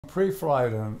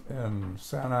Pre-flight in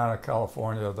Santa Ana,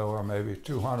 California, there were maybe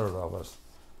 200 of us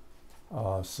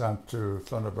sent to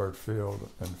Thunderbird Field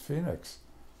in Phoenix.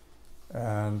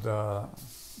 And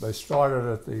they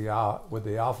started at with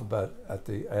the alphabet at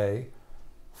the A,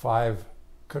 5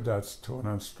 cadets to an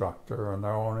instructor, and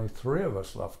there were only 3 of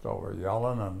us left over,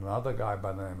 Yellin and another guy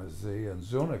by the name of Z and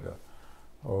Zuniga,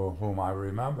 whom I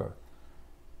remember.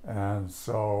 And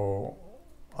so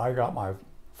I got my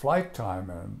flight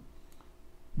time in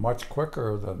much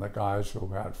quicker than the guys who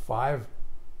had 5,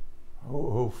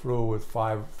 who flew with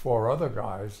 4 other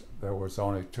guys. There was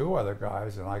only 2 other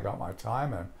guys, and I got my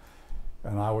time in.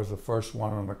 And I was the first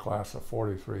one in the class of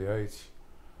 43H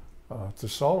to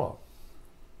solo.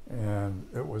 And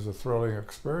it was a thrilling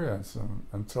experience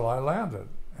until I landed.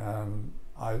 And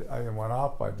I went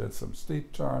up, I did some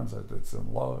steep turns, I did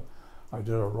some low, I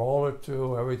did a roll or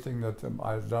 2, everything that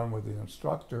I had done with the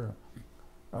instructor.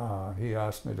 He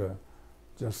asked me to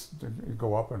just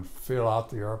go up and feel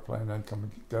out the airplane, then come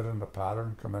get in the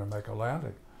pattern, come in and make a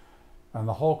landing. And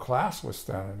the whole class was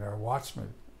standing there, watched me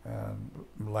and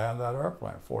land that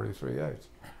airplane, 43H,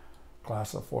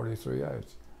 class of 43H.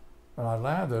 And I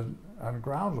landed and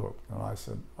ground looped, and I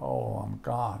said, oh, I'm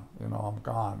gone, I'm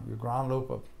gone. You ground loop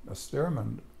a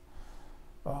Stearman,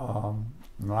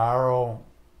 narrow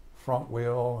front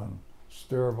wheel and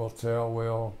steerable tail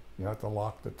wheel. You had to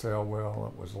lock the tail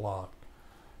wheel, it was locked.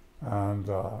 And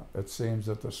it seems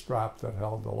that the strap that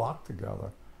held the lock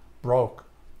together broke.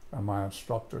 And my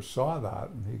instructor saw that,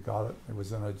 and he got it. It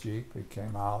was in a Jeep. He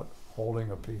came out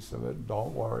holding a piece of it.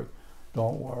 Don't worry,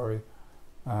 don't worry.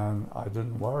 And I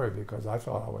didn't worry because I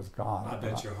thought I was gone. I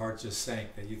bet your heart just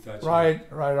sank that you thought right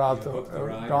out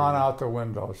gone out the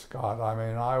window, Scott. I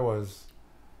mean, I was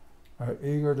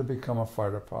eager to become a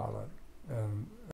fighter pilot, and